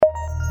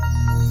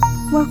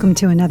Welcome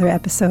to another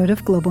episode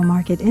of Global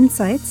Market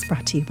Insights,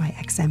 brought to you by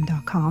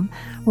XM.com,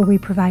 where we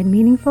provide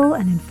meaningful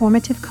and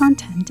informative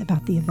content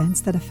about the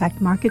events that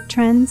affect market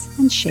trends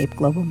and shape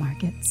global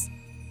markets.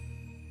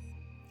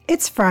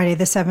 It's Friday,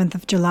 the 7th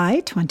of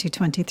July,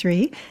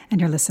 2023, and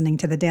you're listening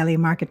to the Daily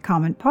Market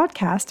Comment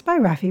podcast by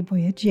Rafi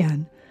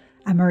Boyadjian.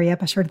 I'm Maria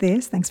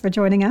Pachordes. Thanks for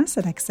joining us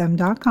at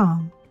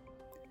XM.com.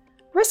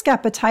 Risk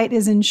appetite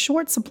is in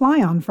short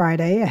supply on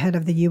Friday ahead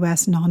of the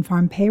U.S.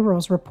 non-farm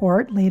payrolls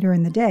report later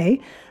in the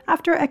day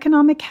after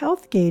economic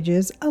health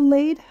gauges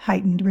allayed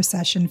heightened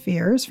recession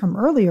fears from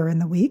earlier in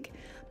the week,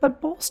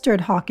 but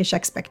bolstered hawkish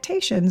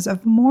expectations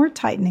of more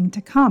tightening to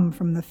come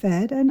from the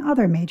Fed and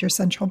other major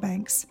central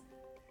banks.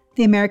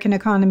 The American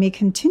economy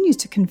continues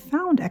to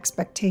confound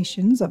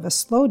expectations of a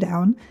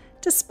slowdown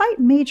despite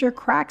major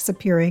cracks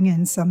appearing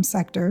in some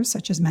sectors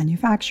such as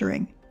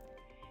manufacturing.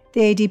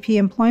 The ADP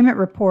employment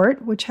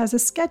report, which has a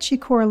sketchy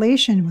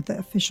correlation with the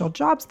official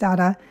jobs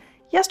data,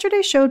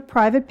 yesterday showed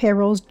private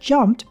payrolls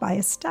jumped by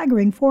a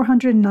staggering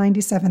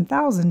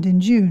 497,000 in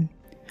June.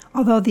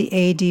 Although the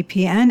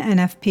ADP and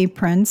NFP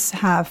prints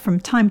have from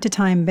time to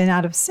time been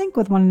out of sync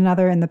with one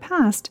another in the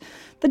past,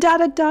 the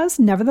data does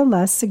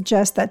nevertheless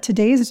suggest that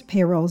today's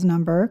payrolls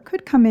number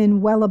could come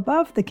in well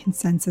above the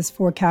consensus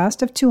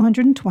forecast of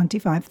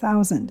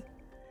 225,000.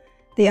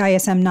 The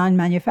ISM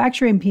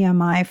non-manufacturing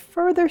PMI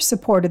further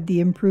supported the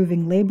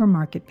improving labor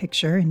market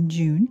picture in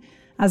June,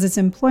 as its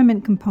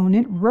employment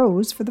component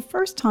rose for the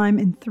first time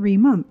in 3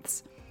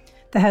 months.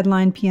 The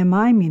headline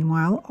PMI,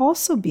 meanwhile,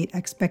 also beat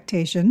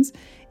expectations,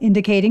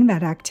 indicating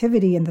that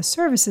activity in the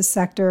services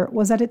sector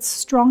was at its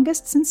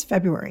strongest since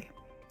February.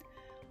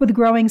 With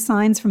growing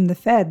signs from the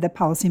Fed that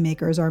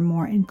policymakers are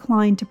more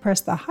inclined to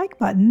press the hike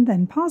button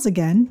than pause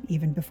again,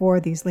 even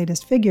before these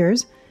latest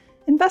figures,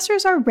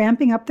 investors are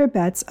ramping up their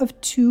bets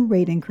of 2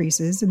 rate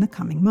increases in the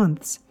coming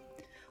months.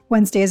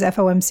 Wednesday's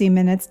FOMC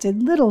minutes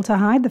did little to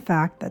hide the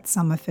fact that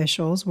some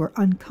officials were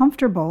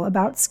uncomfortable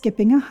about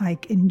skipping a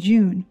hike in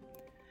June.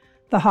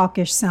 The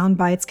hawkish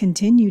soundbites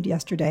continued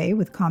yesterday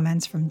with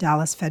comments from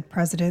Dallas Fed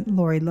President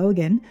Lori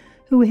Logan,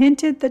 who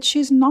hinted that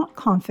she's not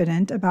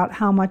confident about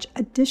how much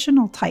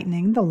additional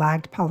tightening the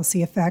lagged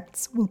policy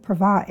effects will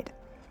provide.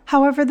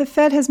 However, the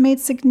Fed has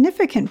made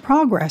significant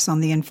progress on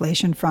the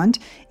inflation front,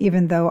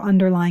 even though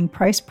underlying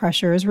price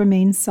pressures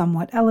remain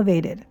somewhat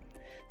elevated.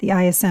 The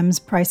ISM's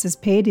prices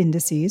paid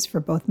indices for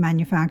both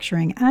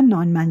manufacturing and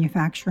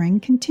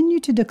non-manufacturing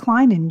continue to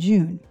decline in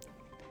June.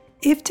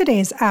 If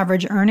today's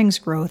average earnings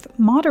growth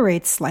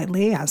moderates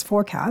slightly as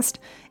forecast,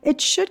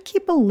 it should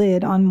keep a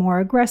lid on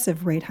more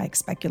aggressive rate hike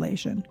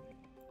speculation.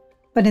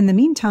 But in the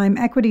meantime,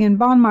 equity and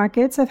bond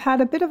markets have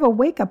had a bit of a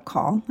wake-up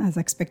call as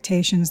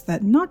expectations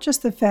that not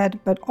just the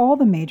Fed, but all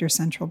the major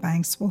central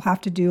banks will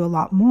have to do a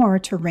lot more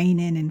to rein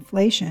in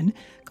inflation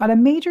got a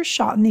major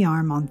shot in the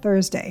arm on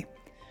Thursday.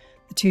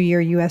 The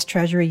 2-year U.S.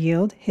 Treasury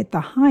yield hit the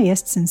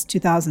highest since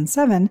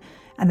 2007,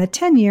 and the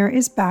 10-year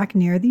is back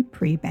near the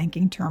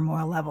pre-banking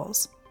turmoil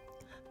levels.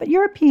 But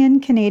European,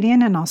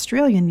 Canadian, and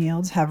Australian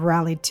yields have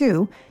rallied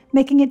too,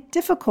 making it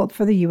difficult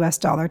for the U.S.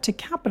 dollar to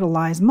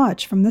capitalize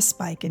much from the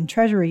spike in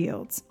Treasury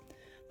yields.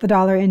 The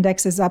dollar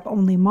index is up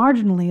only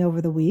marginally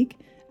over the week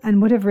and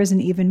would have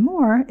risen even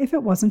more if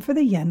it wasn't for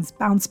the yen's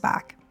bounce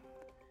back.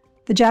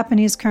 The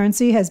Japanese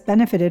currency has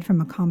benefited from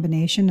a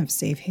combination of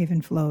safe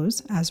haven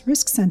flows as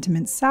risk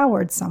sentiment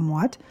soured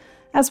somewhat,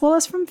 as well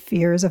as from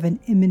fears of an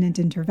imminent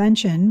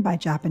intervention by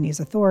Japanese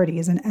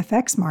authorities in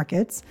FX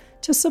markets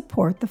to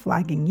support the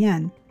flagging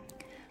yen.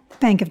 The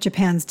Bank of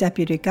Japan's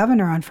deputy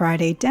governor on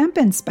Friday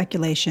dampened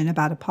speculation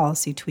about a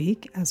policy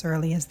tweak as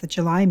early as the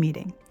July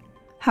meeting.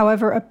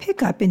 However, a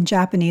pickup in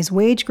Japanese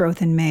wage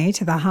growth in May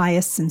to the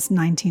highest since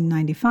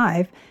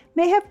 1995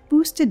 may have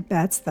boosted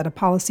bets that a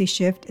policy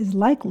shift is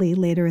likely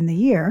later in the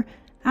year,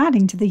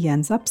 adding to the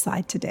yen's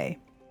upside today.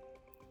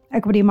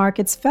 Equity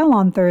markets fell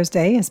on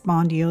Thursday as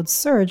bond yields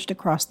surged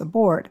across the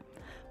board,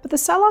 but the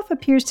sell-off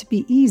appears to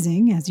be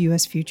easing as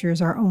U.S.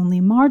 futures are only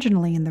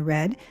marginally in the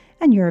red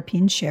and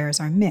European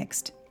shares are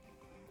mixed.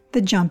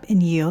 The jump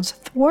in yields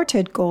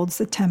thwarted gold's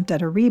attempt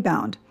at a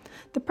rebound.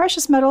 The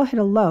precious metal hit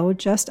a low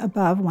just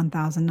above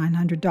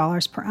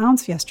 $1,900 per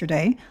ounce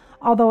yesterday,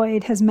 although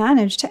it has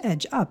managed to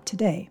edge up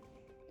today.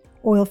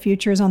 Oil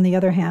futures, on the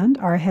other hand,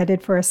 are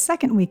headed for a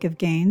second week of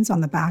gains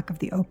on the back of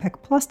the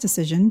OPEC Plus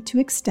decision to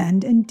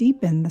extend and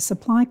deepen the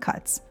supply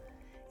cuts.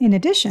 In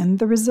addition,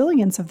 the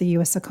resilience of the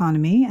U.S.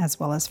 economy, as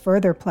well as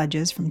further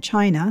pledges from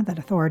China that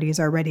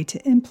authorities are ready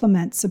to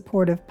implement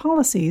supportive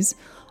policies,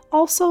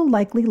 also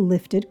likely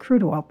lifted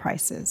crude oil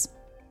prices.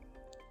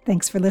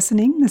 Thanks for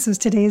listening. This is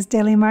today's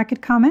Daily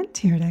Market Comment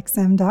here at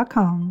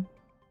XM.com.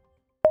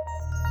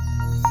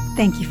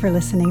 Thank you for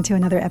listening to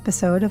another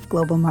episode of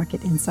Global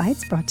Market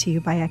Insights brought to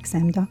you by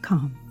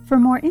XM.com. For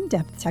more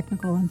in-depth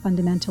technical and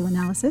fundamental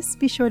analysis,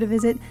 be sure to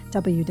visit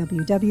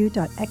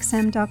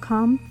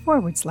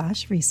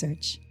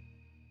www.xm.com/research.